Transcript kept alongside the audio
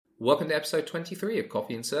Welcome to episode 23 of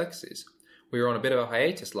Coffee and Circuses. We were on a bit of a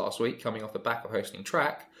hiatus last week coming off the back of hosting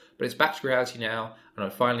track, but it's back to reality now and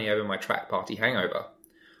I'm finally over my track party hangover.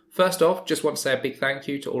 First off, just want to say a big thank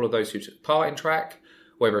you to all of those who took part in track,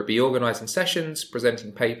 whether it be organising sessions,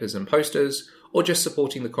 presenting papers and posters, or just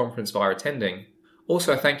supporting the conference via attending.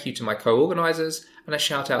 Also a thank you to my co-organisers and a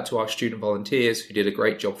shout out to our student volunteers who did a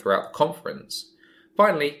great job throughout the conference.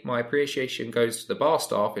 Finally, my appreciation goes to the bar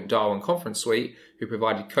staff in Darwin Conference Suite who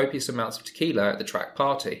provided copious amounts of tequila at the track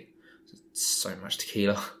party. So much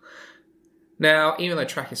tequila. Now, even though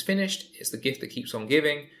track is finished, it's the gift that keeps on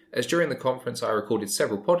giving, as during the conference I recorded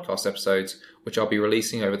several podcast episodes, which I'll be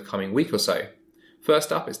releasing over the coming week or so.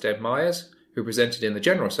 First up is Deb Myers, who presented in the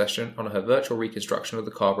general session on her virtual reconstruction of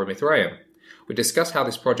the Cabra Mithraeum. We discussed how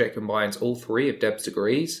this project combines all three of Deb's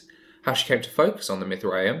degrees, how she came to focus on the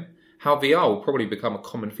Mithraeum, how VR will probably become a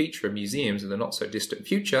common feature in museums in the not-so-distant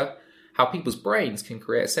future, how people's brains can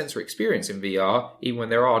create a sensory experience in VR even when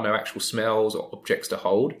there are no actual smells or objects to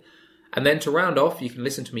hold. And then to round off, you can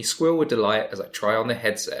listen to me squeal with delight as I try on the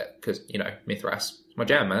headset, because, Mithras, it's my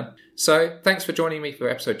jam, man. So, thanks for joining me for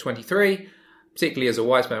episode 23, particularly as a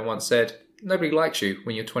wise man once said, nobody likes you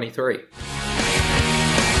when you're 23.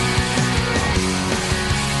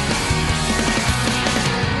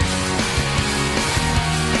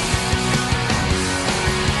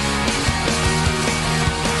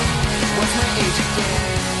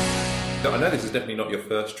 I know this is definitely not your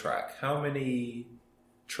first track. How many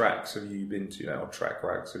tracks have you been to now? Track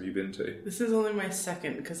racks have you been to? This is only my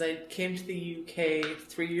second because I came to the UK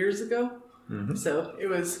 3 years ago. Mm-hmm. So it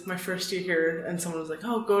was my first year here and someone was like,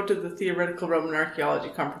 oh, go to the Theoretical Roman Archaeology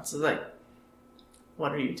Conference. I was like,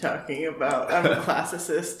 what are you talking about? I'm a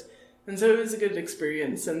classicist. And so it was a good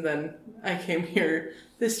experience. And then I came here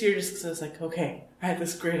this year just because I was like, okay, I had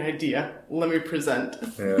this great idea. Let me present.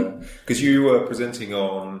 Yeah, because you were presenting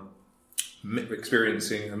on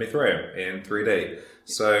experiencing a Mithraeum in 3D.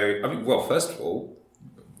 So, first of all,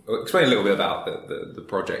 explain a little bit about the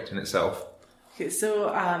project in itself. Okay,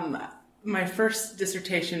 so my first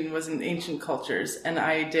dissertation was in ancient cultures, and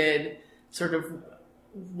I did sort of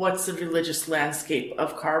what's the religious landscape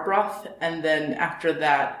of Kharbroth, and then after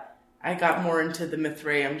that, I got more into the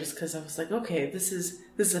Mithraeum just because I was like, okay, this is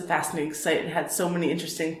a fascinating site. It had so many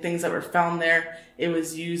interesting things that were found there. It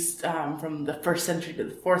was used from the 1st century to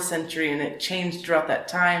the 4th century, and it changed throughout that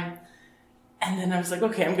time. And then I was like,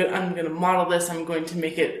 okay, I'm going to model this. I'm going to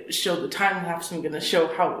make it show the time lapse. I'm going to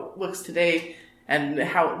show how it looks today and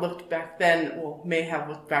how it looked back then. Well, may have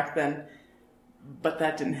looked back then, but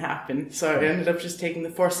that didn't happen. So I ended up just taking the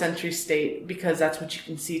 4th century state because that's what you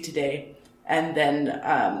can see today. And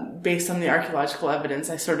then based on the archaeological evidence,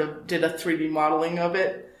 I sort of did a 3D modeling of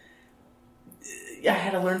it. I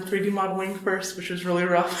had to learn 3D modeling first, which was really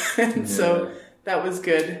rough. And so that was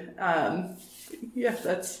good.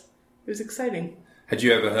 It was exciting. Had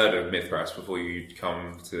you ever heard of Mithras before you'd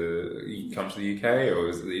come to the UK, or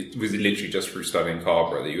was it literally just through studying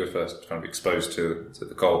Cabra that you were first kind of exposed to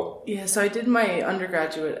the cult? Yeah, so I did my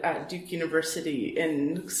undergraduate at Duke University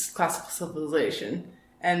in classical civilization.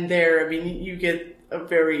 And there, you get a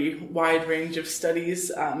very wide range of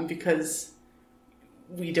studies because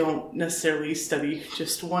we don't necessarily study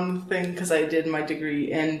just one thing, because I did my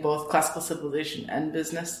degree in both classical civilization and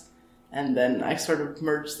business. And then I sort of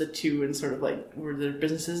merged the two and sort of like, were there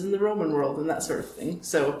businesses in the Roman world and that sort of thing.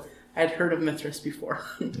 So I had heard of Mithras before.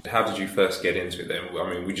 How did you first get into it then?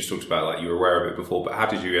 I mean, we just talked about you were aware of it before, but how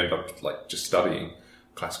did you end up just studying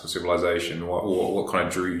classical civilization? What kind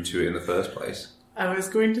of drew you to it in the first place? I was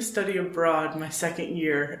going to study abroad my second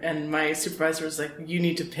year, and my supervisor was like, you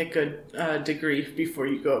need to pick a degree before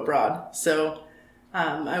you go abroad. So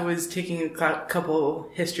I was taking a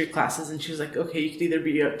couple history classes, and she was like, okay, you could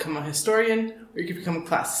either become a historian or you could become a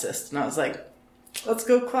classicist. And I was like, let's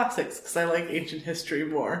go classics, because I like ancient history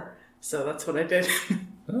more. So that's what I did.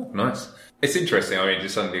 Oh, nice. It's interesting. I mean, it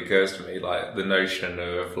just suddenly occurs to me, the notion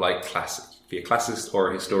of, be a classicist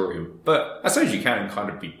or a historian. But I suppose you can kind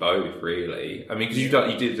of be both, really. I mean, because you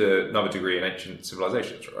did another degree in ancient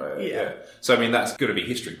civilizations, right? Yeah. So, I mean, that's going to be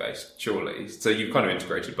history-based, surely. So you've kind of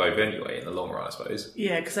integrated both anyway in the long run, I suppose.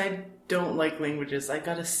 Yeah, because I don't like languages. I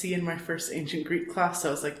got a C in my first ancient Greek class, so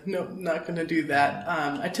I was like, nope, not going to do that.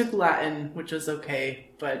 I took Latin, which was okay,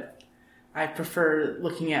 but I prefer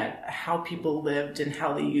looking at how people lived and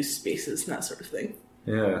how they used spaces and that sort of thing.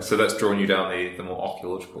 Yeah, so that's drawn you down the more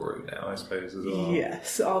archaeological route now, I suppose, as well.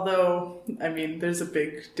 Yes, although, I mean, there's a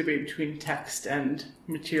big debate between text and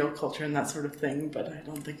material culture and that sort of thing, but I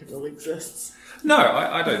don't think it really exists. No,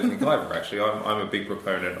 I don't think either, actually. I'm a big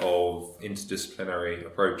proponent of interdisciplinary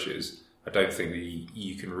approaches. I don't think that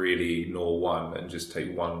you can really ignore one and just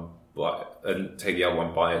take one and take the other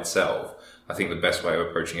one by itself. I think the best way of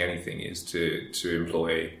approaching anything is to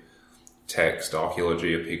employ text,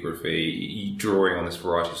 archaeology, epigraphy, drawing on this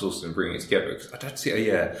variety of sources and bringing it together. Because I don't see,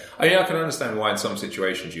 I mean, I can understand why in some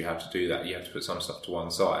situations you have to do that. You have to put some stuff to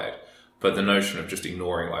one side. But the notion of just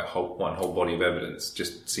ignoring like one whole body of evidence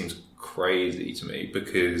just seems crazy to me,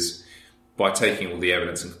 because by taking all the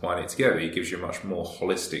evidence and combining it together, it gives you a much more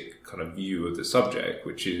holistic kind of view of the subject,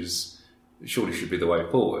 which is surely should be the way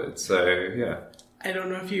forward. So, yeah. I don't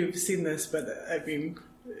know if you've seen this, but I mean,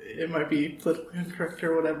 it might be politically incorrect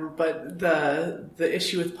or whatever, but the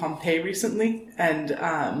issue with Pompeii recently, and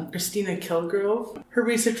Christina Kilgrove, her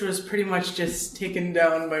research was pretty much just taken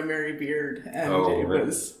down by Mary Beard, and it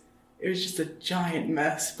was just a giant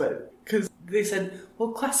mess, but because they said, well,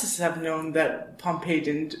 classicists have known that Pompeii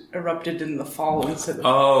didn't erupted in the fall instead of...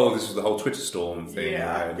 Oh, this was the whole Twitter storm thing.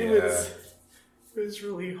 Yeah, right? It was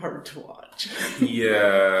really hard to watch.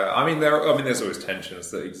 Yeah, I mean, there's always tensions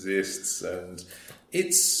that exists, and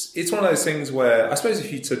it's one of those things where, I suppose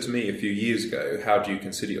if you'd said to me a few years ago, how do you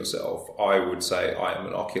consider yourself? I would say I am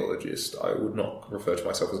an archaeologist. I would not refer to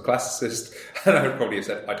myself as a classicist, and I would probably have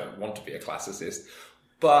said I don't want to be a classicist.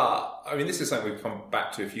 But, I mean, this is something we've come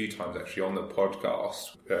back to a few times actually on the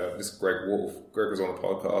podcast. This is Greg Wolf. Greg was on the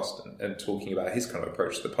podcast and talking about his kind of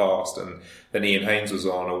approach to the past. And then Ian Haynes was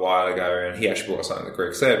on a while ago, and he actually brought us something that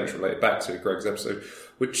Greg said, which related back to Greg's episode,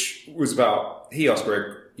 which was about, he asked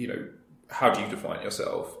Greg, how do you define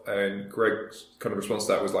yourself? And Greg's kind of response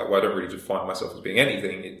to that was like, well, I don't really define myself as being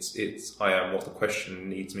anything. It's I am what the question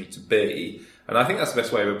needs me to be. And I think that's the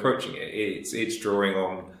best way of approaching it. It's drawing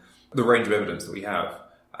on the range of evidence that we have.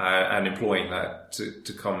 And employing that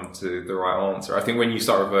to come to the right answer. I think when you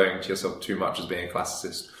start referring to yourself too much as being a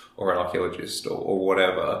classicist or an archaeologist or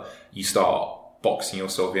whatever, you start boxing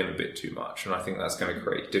yourself in a bit too much. And I think that's going to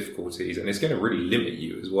create difficulties, and it's going to really limit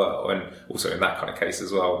you as well. And also in that kind of case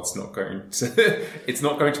as well, it's not going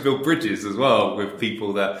to build bridges as well with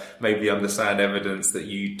people that maybe understand evidence that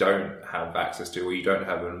you don't have access to, or you don't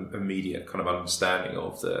have an immediate kind of understanding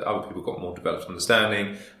of. The other people got more developed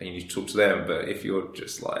understanding, and you need to talk to them. But if you're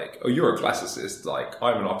just like, oh, you're a classicist, like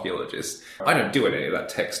I'm an archaeologist, I don't do any of that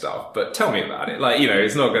tech stuff, but tell me about it. Like,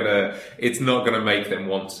 it's not gonna make them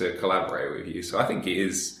want to collaborate with you. So I think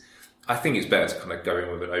it's better to kind of go in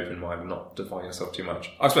with an open mind and not define yourself too much.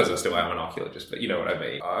 I suppose I still am an archaeologist, but you know what I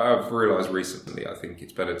mean. I've realised recently, I think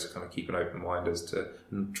it's better to kind of keep an open mind as to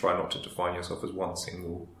try not to define yourself as one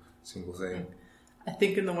single thing. I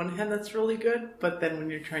think on the one hand that's really good, but then when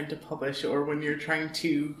you're trying to publish or when you're trying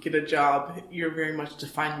to get a job, you're very much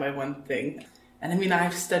defined by one thing. And I mean,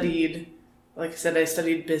 I've studied, like I said, I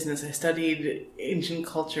studied business, I studied ancient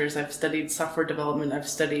cultures, I've studied software development, I've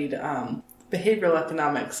studied behavioral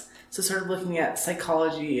economics. So sort of looking at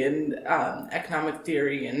psychology and economic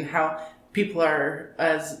theory and how people are,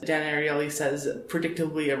 as Dan Ariely says,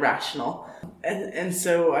 predictably irrational. And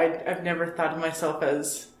so I've never thought of myself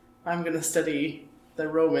as, I'm going to study the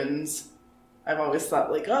Romans. I've always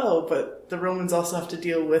thought like, oh, but the Romans also have to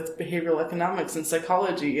deal with behavioral economics and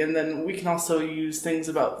psychology. And then we can also use things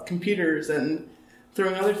about computers and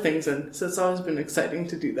throwing other things in. So it's always been exciting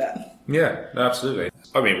to do that. Yeah, no, absolutely.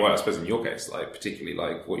 I mean, well, I suppose in your case, like particularly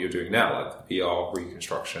like what you're doing now, like the VR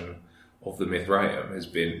reconstruction of the Mithraeum has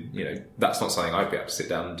been, that's not something I'd be able to sit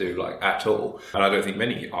down and do like at all. And I don't think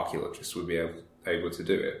many archaeologists would be able to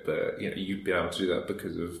do it, but you'd be able to do that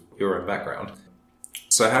because of your own background.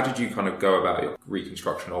 So how did you kind of go about your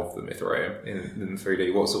reconstruction of the Mithraeum in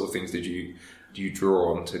 3D? What sort of things did you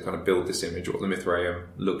draw on to kind of build this image of what the Mithraeum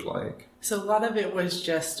looked like? So a lot of it was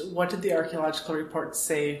just, what did the archaeological reports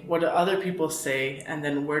say? What do other people say? And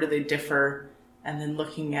then where do they differ? And then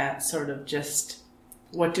looking at sort of just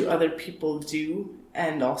what do other people do?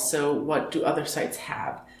 And also what do other sites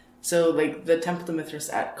have? So like the Temple of Mithras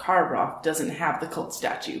at Kharbroth doesn't have the cult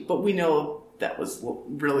statue, but we know that was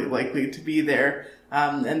really likely to be there.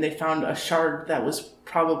 And they found a shard that was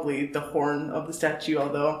probably the horn of the statue,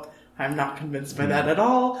 although I'm not convinced by that at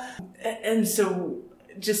all. And so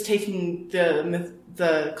just taking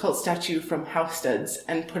the cult statue from Housesteads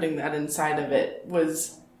and putting that inside of it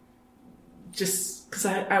was just because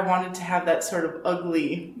I wanted to have that sort of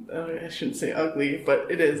ugly, I shouldn't say ugly, but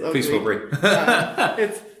it is ugly. Please feel free.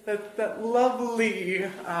 It's that lovely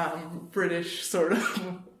British sort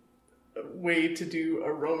of way to do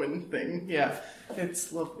a Roman thing. Yeah,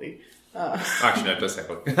 it's lovely. Actually, no, it does sound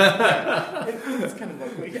ugly. It's kind of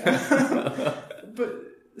ugly, yeah. But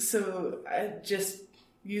so I just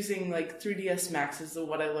using like 3ds Max is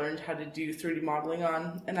what I learned how to do 3D modeling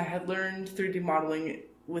on, and I had learned 3D modeling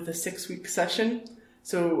with a 6-week session.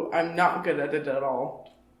 So I'm not good at it at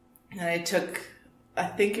all. And I took, I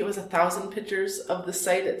think it was 1,000 pictures of the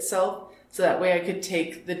site itself. So that way I could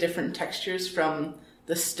take the different textures from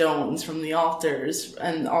the stones, from the altars,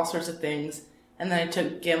 and all sorts of things. And then I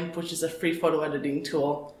took GIMP, which is a free photo editing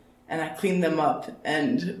tool, and I cleaned them up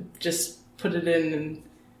and just put it in, and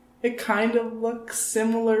it kind of looks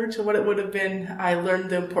similar to what it would have been. I learned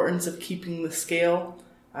the importance of keeping the scale.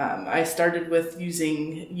 I started with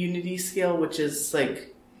using Unity scale, which is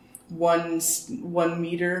like 1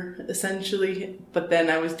 meter essentially, but then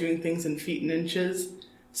I was doing things in feet and inches,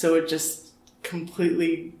 so it just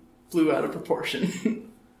completely blew out of proportion.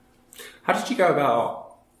 How did you go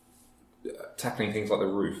about tackling things like the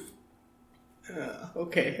roof?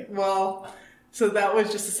 Okay, well, so that was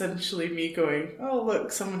just essentially me going, oh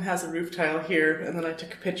look, someone has a roof tile here, and then I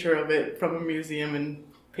took a picture of it from a museum and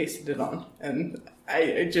pasted it on, and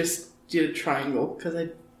I just did a triangle because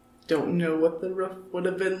I don't know what the roof would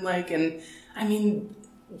have been like, and I mean,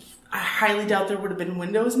 I highly doubt there would have been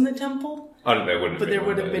windows in the temple. Oh, no, there wouldn't. But there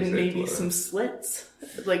would have been maybe some slits,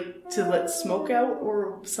 like to let smoke out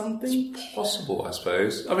or something. It's possible, I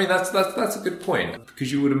suppose. I mean, that's a good point,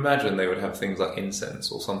 because you would imagine they would have things like incense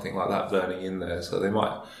or something like that burning in there, so they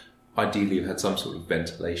might ideally have had some sort of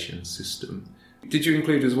ventilation system. Did you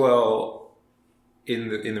include as well in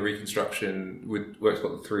the reconstruction where it's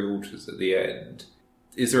got the 3 altars at the end?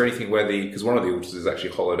 Is there anything where because one of the altars is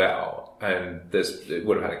actually hollowed out, and it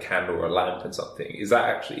would have had a candle or a lamp and something. Is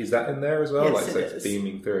that in there as well? Yes, like it is.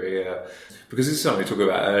 beaming through, yeah. Because this is something we talked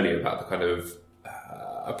about earlier about the kind of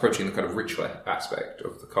approaching the kind of ritual aspect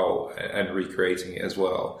of the cult and recreating it as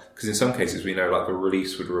well. Because in some cases we know like the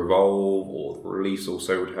reliefs would revolve, or the reliefs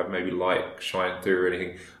also would have maybe light shine through or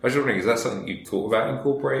anything. I was wondering, is that something you thought about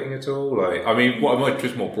incorporating at all? Like, I mean, what I might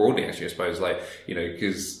just more broadly actually, I suppose, like, you know,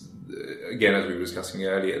 because again, as we were discussing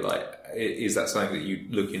earlier, like, is that something that you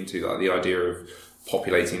look into, like the idea of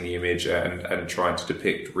populating the image and trying to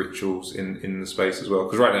depict rituals in the space as well?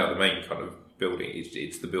 Because right now the main kind of building,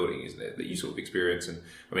 it's the building, isn't it, that you sort of experience. And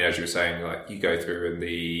I mean, as you were saying, like, you go through, and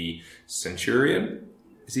the Centurion,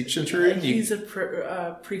 is he Centurion? He's a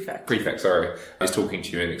prefect. Prefect, sorry. He's talking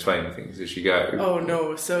to you and explaining things as you go. Oh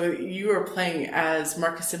no, so you are playing as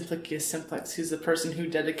Marcus Simplicius Simplex, who's the person who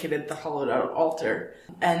dedicated the hollowed out altar.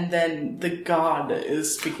 And then the god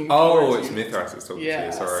is speaking towards it's you. Mithras that's talking to Yeah,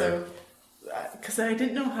 you, sorry. so, because I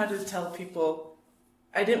didn't know how to tell people,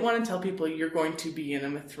 I didn't want to tell people you're going to be in a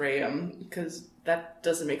Mithraeum, because that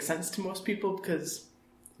doesn't make sense to most people, because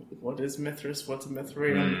what is Mithras? What's a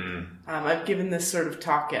Mithraeum? I've given this sort of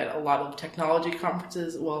talk at a lot of technology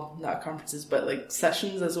conferences, well, not conferences, but like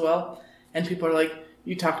sessions as well, and people are like,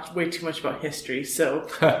 you talked way too much about history, so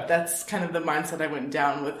that's kind of the mindset I went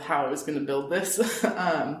down with how I was going to build this.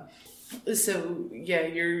 So yeah,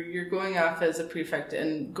 you're going off as a prefect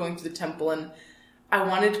and going to the temple, and I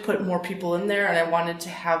wanted to put more people in there, and I wanted to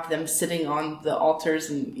have them sitting on the altars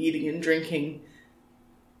and eating and drinking.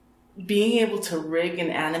 Being able to rig and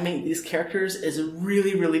animate these characters is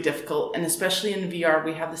really, really difficult, and especially in VR,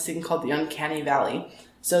 we have this thing called the Uncanny Valley.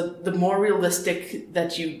 So the more realistic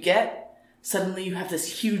that you get, suddenly you have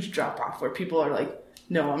this huge drop-off where people are like,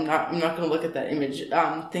 no, I'm not going to look at that image.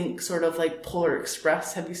 Think sort of like Polar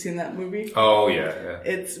Express. Have you seen that movie? Oh, yeah.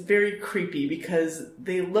 It's very creepy because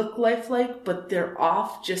they look lifelike, but they're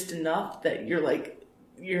off just enough that you're like,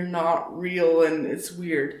 you're not real, and it's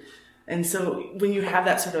weird. And so when you have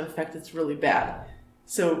that sort of effect, it's really bad.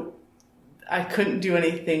 So I couldn't do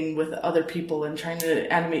anything with other people and trying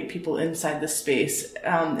to animate people inside the space.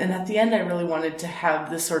 And at the end, I really wanted to have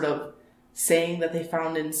this sort of saying that they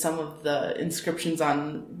found in some of the inscriptions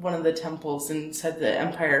on one of the temples inside the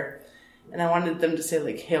empire. And I wanted them to say,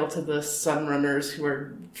 like, hail to the sun runners who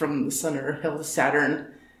are from the sun, or hail to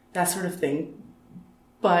Saturn, that sort of thing.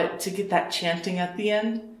 But to get that chanting at the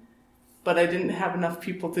end, but I didn't have enough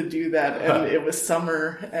people to do that, and it was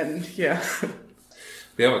summer, and yeah.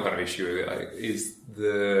 The other kind of issue is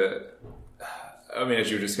I mean,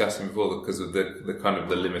 as you were discussing before, because of the kind of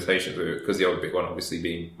the limitations of it, because the other big one obviously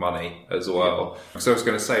being money as well. So I was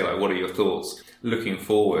going to say, like, what are your thoughts looking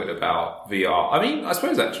forward about VR? I mean, I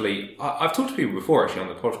suppose actually, I've talked to people before actually on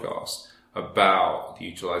the podcast about the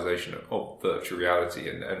utilization of virtual reality,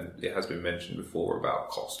 and it has been mentioned before about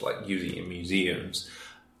cost, like using it in museums.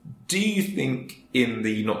 Do you think in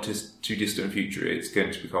the not too distant future it's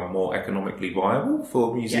going to become more economically viable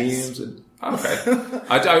for museums? Yes. Okay.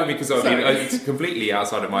 I don't, because I mean, it's completely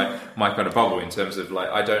outside of my kind of bubble in terms of, like,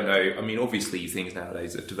 I don't know. I mean, obviously things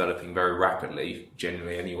nowadays are developing very rapidly,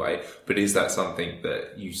 generally anyway, but is that something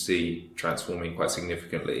that you see transforming quite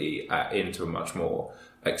significantly into a much more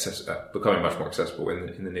becoming much more accessible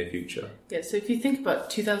in the near future. Yeah, so if you think about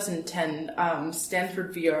 2010,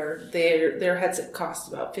 Stanford VR, their headset cost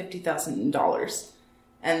about $50,000.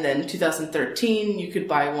 And then 2013, you could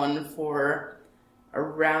buy one for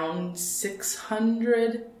around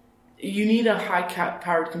 $600. You need a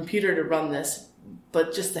high-powered computer to run this,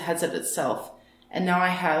 but just the headset itself. And now I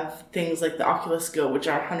have things like the Oculus Go, which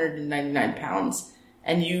are 199 pounds,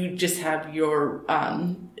 and you just have your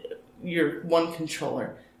one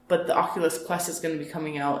controller. But the Oculus Quest is going to be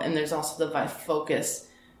coming out, and there's also the Vive Focus,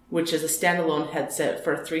 which is a standalone headset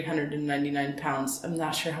for 399 pounds. I'm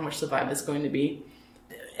not sure how much the Vive is going to be.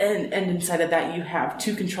 And inside of that, you have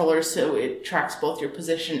two controllers, so it tracks both your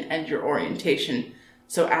position and your orientation.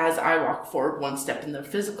 So as I walk forward one step in the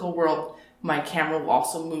physical world, my camera will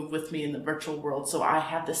also move with me in the virtual world. So I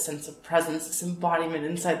have this sense of presence, this embodiment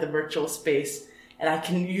inside the virtual space. And I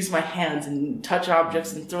can use my hands and touch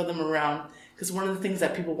objects and throw them around. Because one of the things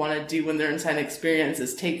that people want to do when they're inside an experience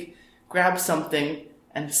is grab something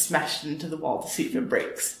and smash it into the wall to see if it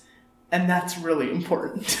breaks. And that's really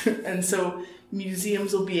important. And so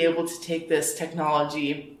museums will be able to take this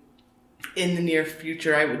technology in the near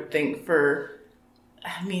future, I would think, for,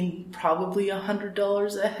 probably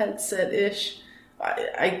 $100 a headset-ish.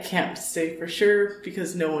 I can't say for sure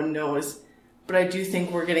because no one knows. But I do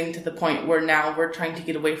think we're getting to the point where now we're trying to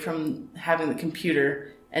get away from having the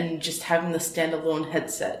computer and just having the standalone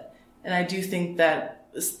headset. And I do think that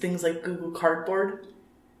things like Google Cardboard,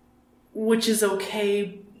 which is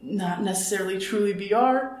okay, not necessarily truly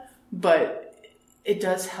VR, but it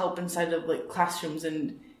does help inside of like classrooms,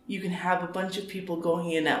 and you can have a bunch of people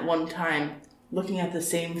going in at one time looking at the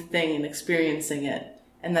same thing and experiencing it.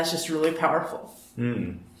 And that's just really powerful.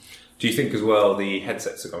 Mm. Do you think as well the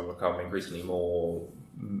headsets are going to become increasingly more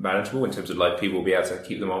manageable in terms of like people will be able to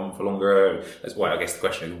keep them on for longer? As well, I guess the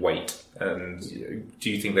question is weight. And do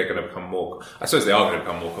you think they're going to become more? I suppose they are going to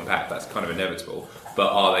become more compact. That's kind of inevitable.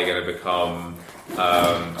 But are they going to become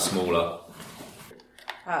smaller?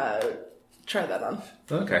 Try that on.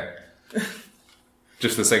 Okay.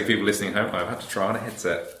 Just for the sake of people listening at home, I've had to try on a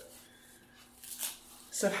headset.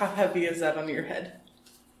 So how heavy is that on your head?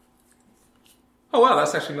 Oh wow,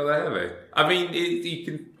 that's actually not that heavy. I mean, you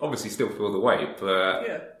can obviously still feel the weight, but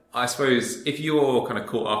yeah. I suppose if you're kind of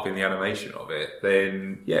caught up in the animation of it,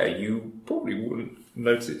 then yeah, you probably wouldn't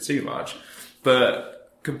notice it too much.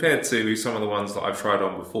 But compared to some of the ones that I've tried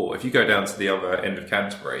on before, if you go down to the other end of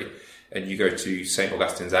Canterbury and you go to St.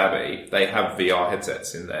 Augustine's Abbey, they have VR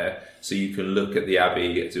headsets in there, so you can look at the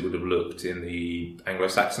Abbey as it would have looked in the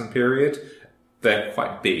Anglo-Saxon period. They're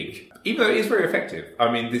quite big, even though it is very effective.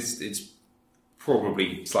 I mean, it's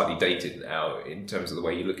probably slightly dated now in terms of the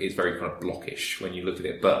way you look. It's very kind of blockish when you look at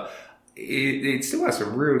it, but it still has a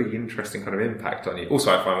really interesting kind of impact on you.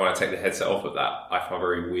 Also, I find when I take the headset off of that, I find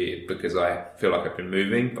very weird because I feel like I've been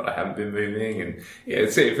moving, but I haven't been moving, and yeah,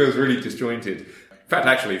 it feels really disjointed. In fact,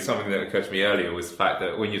 actually, something that occurred to me earlier was the fact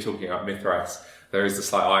that when you're talking about Mithras, there is the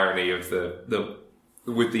slight irony of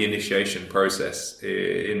with the initiation process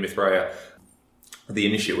in Mithraea. The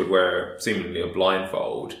initiate would wear seemingly a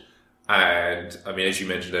blindfold. And I mean, as you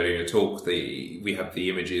mentioned earlier in your talk, we have the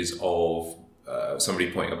images of somebody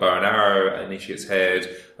pointing a bow and arrow at initiate's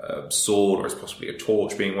head, a sword, or it's possibly a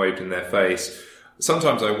torch being waved in their face.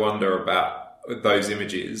 Sometimes I wonder about those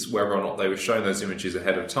images, whether or not they were shown those images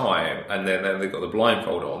ahead of time, and then they've got the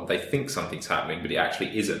blindfold on. They think something's happening, but it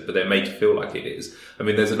actually isn't, but they're made to feel like it is. I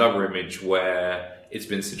mean, there's another image where it's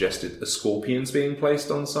been suggested a scorpion's being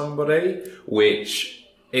placed on somebody, which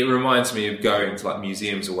it reminds me of going to like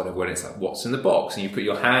museums or whatever, when it's like, what's in the box? And you put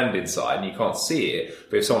your hand inside and you can't see it.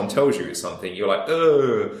 But if someone tells you it's something, you're like,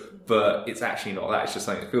 oh, but it's actually not that. It's just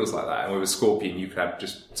something that feels like that. And with a scorpion, you could have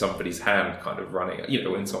just somebody's hand kind of running,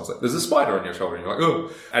 when someone's like, there's a spider on your shoulder, and you're like, oh.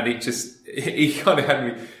 And it kind of had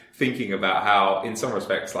me thinking about how, in some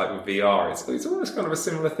respects, like with VR, it's almost kind of a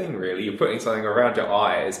similar thing, really. You're putting something around your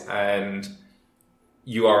eyes and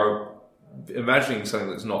you are imagining something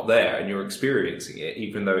that's not there, and you're experiencing it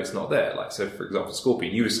even though it's not there. Like, so for example,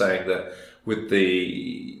 Scorpion, you were saying that with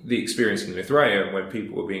the experience in Mithraea, when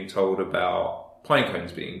people were being told about pine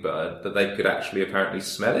cones being burned, that they could actually apparently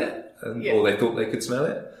smell it, or they thought they could smell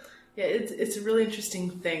it. Yeah, it's a really interesting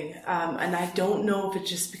thing, and I don't know if it's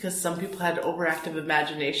just because some people had overactive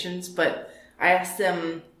imaginations, but I asked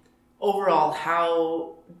them overall,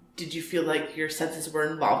 how did you feel like your senses were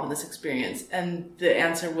involved in this experience? And the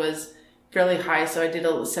answer was fairly high. So I did a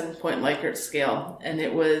 7-point Likert scale, and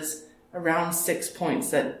it was around 6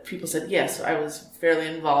 points that people said, yes, I was fairly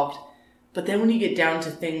involved. But then when you get down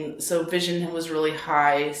to things, so vision was really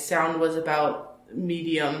high, sound was about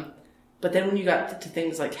medium, But then when you got to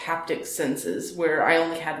things like haptic senses, where I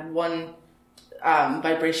only had one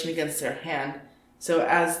vibration against their hand. So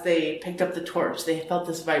as they picked up the torch, they felt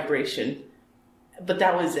this vibration, but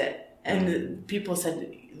that was it. And people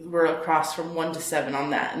said we're across from 1 to 7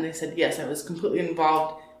 on that, and they said yes, I was completely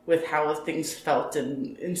involved with how things felt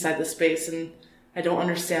and inside the space, and I don't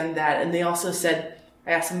understand that. And they also said,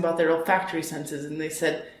 I asked them about their olfactory senses, and they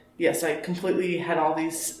said yes, I completely had all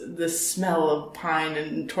this smell of pine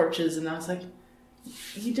and torches, and I was like,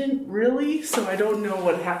 you didn't really? So I don't know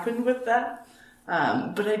what happened with that.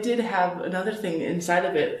 But I did have another thing inside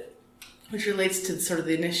of it, which relates to sort of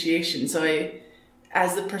the initiation. So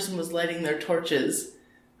as the person was lighting their torches,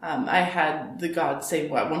 I had the god say,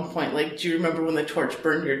 at one point, like, do you remember when the torch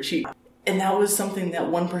burned your cheek? And that was something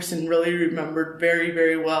that one person really remembered very,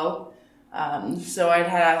 very well. So I'd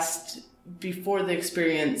had asked before the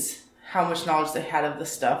experience how much knowledge they had of the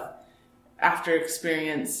stuff. After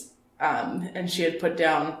experience, and she had put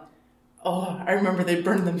down, oh, I remember they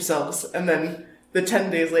burned themselves. And then the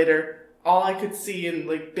 10 days later, all I could see in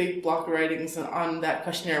like big block writings on that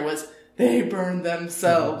questionnaire was, they burned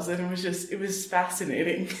themselves. And it was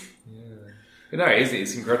fascinating. Yeah. No,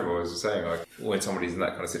 it's incredible, as you're saying, like when somebobody's in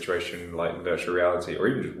that kind of situation, like virtual reality, or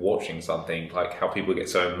even just watching something, like how people get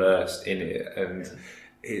so immersed in it. And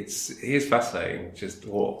it is fascinating just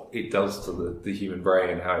what it does to the human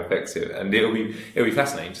brain, how it affects it. And it'll be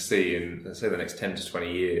fascinating to see in, let's say, the next 10 to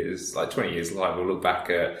 20 years, like 20 years live, we'll look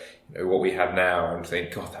back at what we have now and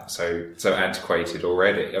think, God, that's so antiquated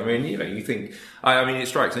already. I mean, you think, I mean, it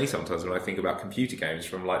strikes me sometimes when I think about computer games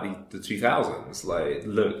from like the 2000s, like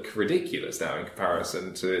look ridiculous now in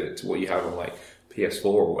comparison to what you have on like PS4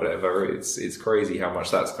 or whatever. It's crazy how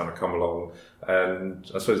much that's kind of come along. And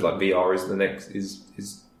I suppose like VR is the next, it's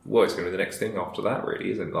going to be the next thing after that,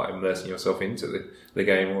 really, isn't it? Like immersing yourself into the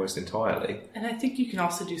game almost entirely. And I think you can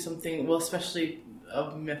also do something, well, especially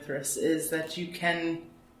of Mithras, is that you can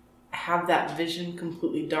have that vision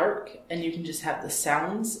completely dark, and you can just have the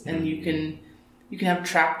sounds, and you can have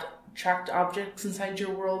tracked objects inside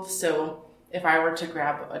your world. So if I were to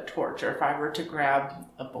grab a torch, or if I were to grab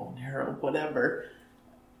a bow and arrow, whatever,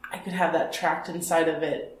 I could have that tracked inside of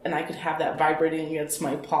it, and I could have that vibrating against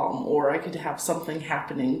my palm, or I could have something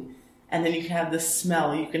happening, and then you can have the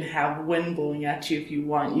smell, you can have wind blowing at you if you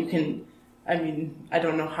want, you can, I mean, I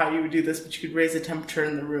don't know how you would do this, but you could raise the temperature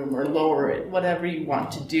in the room or lower it, whatever you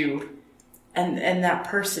want to do. And that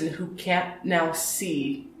person who can't now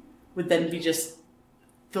see would then be just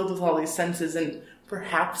filled with all these senses, and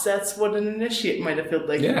perhaps that's what an initiate might have felt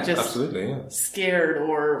like. Yeah, just absolutely, yeah. Scared,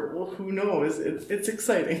 or well, who knows? It's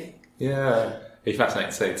exciting. Yeah. It's fascinating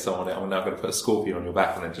to say to someone, I'm now going to put a scorpion on your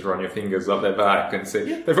back and then just run your fingers up their back and see.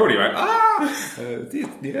 Yeah. They're probably like,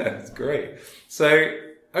 yeah, it's great. So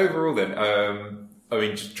overall then, I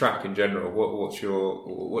mean, just track in general,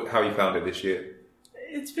 how you found it this year?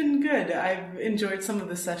 It's been good. I've enjoyed some of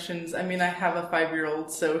the sessions. I mean, I have a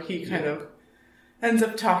 5-year-old, so he kind of ends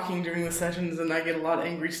up talking during the sessions, and I get a lot of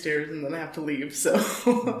angry stares, and then I have to leave.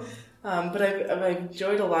 So, but I've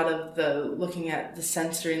enjoyed a lot of looking at the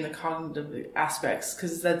sensory and the cognitive aspects,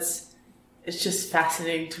 because it's just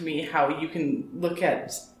fascinating to me how you can look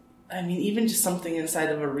at, I mean, even just something inside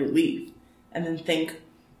of a relief, and then think,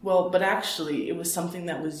 well, but actually it was something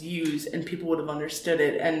that was used, and people would have understood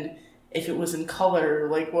it, and if it was in color,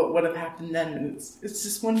 like what would have happened then? And it's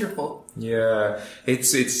just wonderful. Yeah,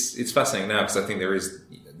 it's fascinating now, because I think there is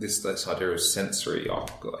this idea of sensory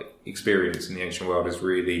experience in the ancient world has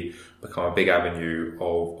really become a big avenue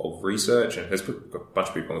of research, and there's a bunch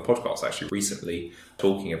of people on the podcast actually recently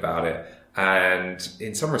talking about it. And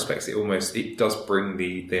in some respects, it does bring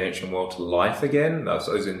the ancient world to life again. I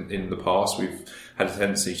suppose in the past, we've had a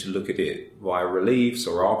tendency to look at it via reliefs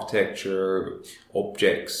or architecture,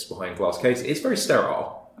 objects behind glass cases. It's very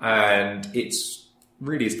sterile, and it's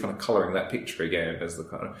really is kind of colouring that picture again as the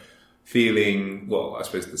kind of feeling, well, I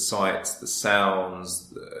suppose the sights, the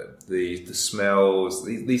sounds, the smells,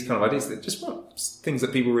 these kind of ideas that just weren't things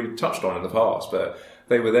that people really touched on in the past, but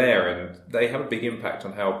they were there, and they have a big impact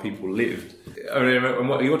on how people lived. I mean, and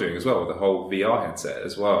what you're doing as well with the whole VR headset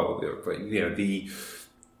as well,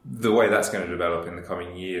 the way that's going to develop in the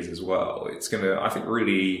coming years as well. It's going to, I think,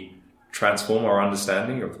 really transform our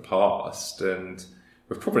understanding of the past, and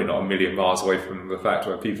we're probably not a million miles away from the fact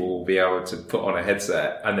where people will be able to put on a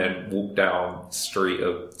headset and then walk down the street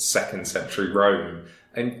of 2nd century Rome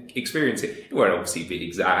and experience it. It won't obviously be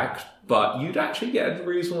exact, but you'd actually get a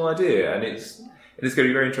reasonable idea, and it's going to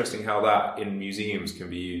be very interesting how that in museums can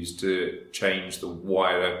be used to change the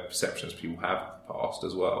wider perceptions people have of the past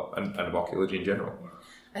as well, and of archaeology in general.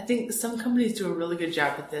 I think some companies do a really good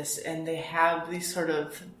job at this, and they have these sort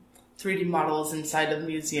of 3D models inside of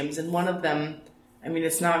museums, and one of them, I mean,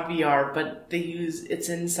 it's not VR, but it's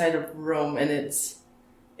inside of Rome, and it's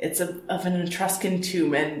of an Etruscan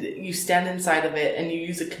tomb, and you stand inside of it, and you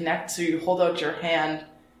use a Kinect, so you hold out your hand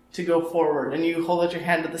to go forward, and you hold out your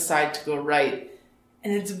hand to the side to go right.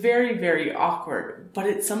 And it's very, very awkward, but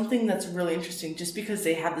it's something that's really interesting, just because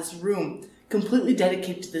they have this room completely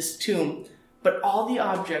dedicated to this tomb, but all the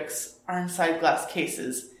objects are inside glass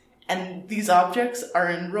cases. And these objects are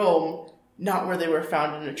in Rome, not where they were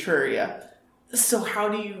found in Etruria. So how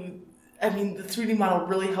do you... I mean, the 3D model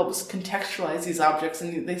really helps contextualize these objects,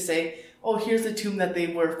 and they say, oh, here's the tomb that they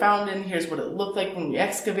were found in, here's what it looked like when we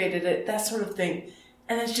excavated it, that sort of thing.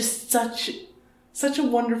 And it's just such a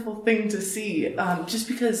wonderful thing to see, just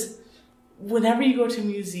because whenever you go to a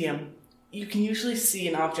museum, you can usually see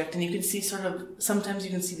an object, and you can see sometimes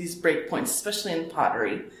you can see these breakpoints, especially in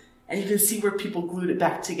pottery, and you can see where people glued it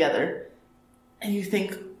back together. And you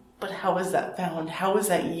think, but how is that found? How is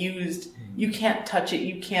that used? You can't touch it.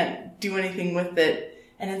 You can't do anything with it.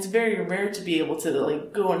 And it's very rare to be able to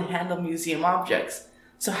go and handle museum objects.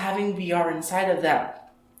 So having VR inside of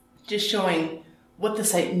that, just showing what the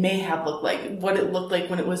site may have looked like, what it looked like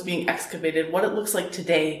when it was being excavated, what it looks like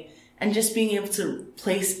today, and just being able to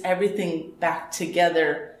place everything back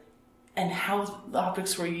together and how the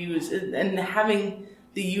objects were used, and having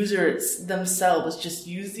the users themselves just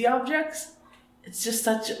use the objects. It's just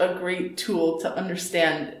such a great tool to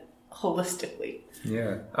understand holistically.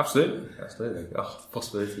 Yeah, absolutely. Oh,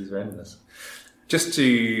 possibilities are endless. Just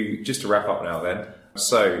to wrap up now then.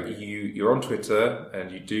 So you're on Twitter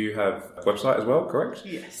and you do have a website as well, correct?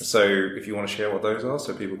 Yes. So if you want to share what those are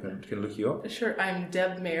so people can look you up. Sure. I'm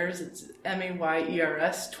Deb Mayers. It's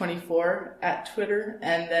Mayers 24 at Twitter.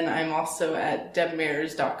 And then I'm also at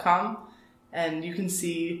debmayers.com. And you can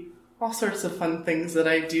see all sorts of fun things that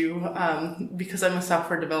I do. Because I'm a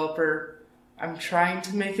software developer, I'm trying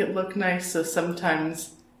to make it look nice, so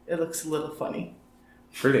sometimes it looks a little funny.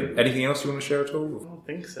 Brilliant. Anything else you want to share at all? I don't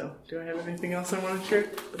think so. Do I have anything else I want to share?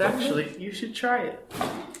 But actually, you should try it.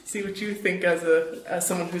 See what you think as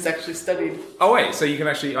someone who's actually studied. Oh wait, so you can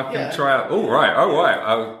actually I can try out. Oh right.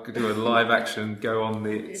 I'll do a live action. Go on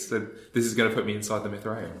the. So this is going to put me inside the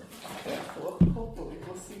Mithraeum. Yeah. Well, hopefully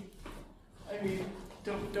we'll see. I mean,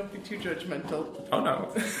 don't be too judgmental. Oh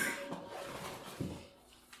no.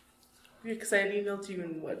 Yeah, because I had emailed you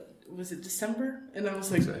in was it December? And I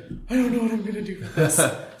was like, I don't know what I'm going to do for this.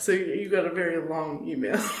 So you got a very long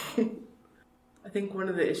email. I think one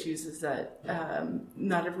of the issues is that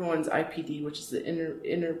not everyone's IPD, which is the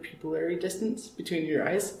inner pupillary distance between your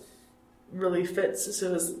eyes, really fits.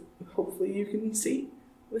 So hopefully you can see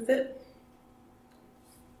with it.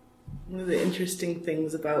 One of the interesting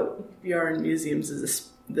things about VR in museums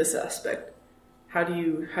is this aspect. How do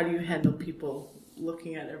you handle people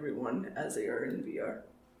looking at everyone as they are in VR?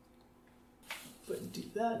 But do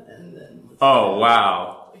that, and then... Oh,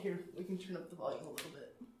 wow. Here, we can turn up the volume a little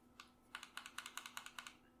bit.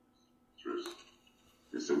 First,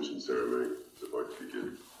 the Ascension ceremony is about to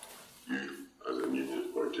begin. You, as a newly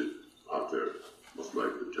appointed pater, must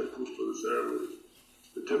light the temple for the ceremony.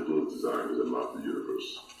 The temple is designed as a map of the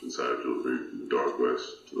universe, inside it will move from the dark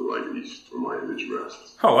west to the light east, where my image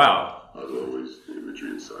rests. Oh, wow. As always, the imagery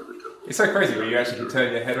inside the temple. It's so crazy when you actually can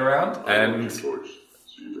turn your head around and... torch,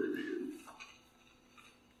 so you may begin.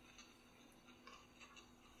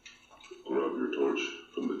 Grab your torch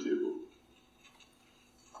from the table.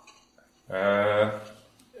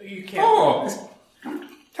 You can't. Oh!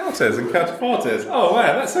 Counters and counterparters. Oh,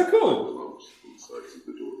 wow, that's so cool. Lamps on the sides of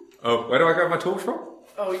the door. Oh, where do I grab my torch from?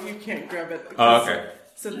 Oh, you can't grab it. Oh, okay.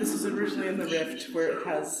 So this was originally in the Rift, where it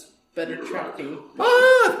has better tracking.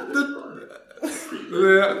 Ah!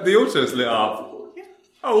 The altar's lit up.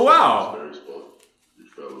 Oh, wow. Very spot, your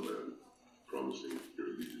fellow man, promising your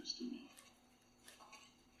allegiance to me.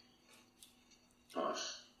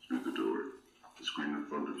 Pass through the door. The screen in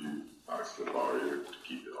front of you acts as a barrier to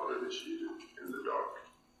keep the uninitiated in the dark.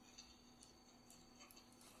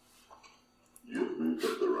 You have moved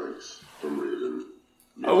up the ranks from Raven.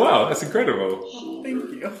 Oh, wow, that's incredible.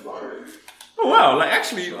 Thank you. Lion, Oh, wow,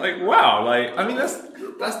 wow, I mean, that's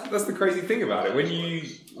the crazy thing about it. When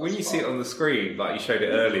you see it on the screen, like you showed it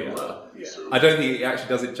earlier, I don't think it actually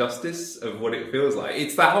does it justice of what it feels like.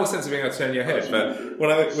 It's that whole sense of being able to turn your head, but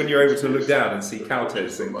when you're able to look down and see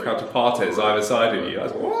counters and counterparters either side of you, I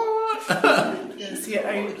was like, what? Yeah, see,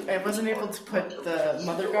 I wasn't able to put the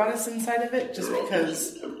Mother Goddess inside of it, just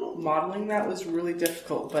because modeling that was really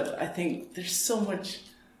difficult, but I think there's so much...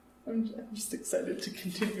 I'm just excited to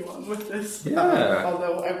continue on with this. Yeah.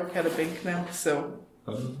 Although I work at a bank now, so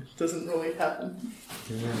it doesn't really happen.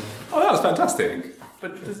 Yeah. Oh, that was fantastic.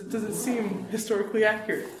 but does it seem historically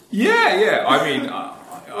accurate? Yeah. I mean,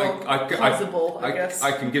 plausible, I guess.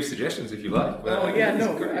 I can give suggestions if you like.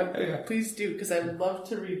 But please do, because I'd love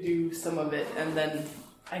to redo some of it, and then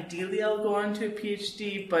ideally I'll go on to a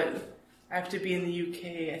PhD, but I have to be in the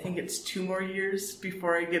UK. I think it's 2 more years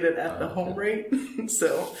before I get it at the home rate.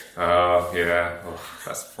 So. Oh, yeah. Oh,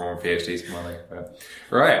 that's 4 more PhDs money.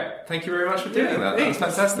 Right. Thank you very much for doing that. That was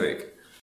fantastic.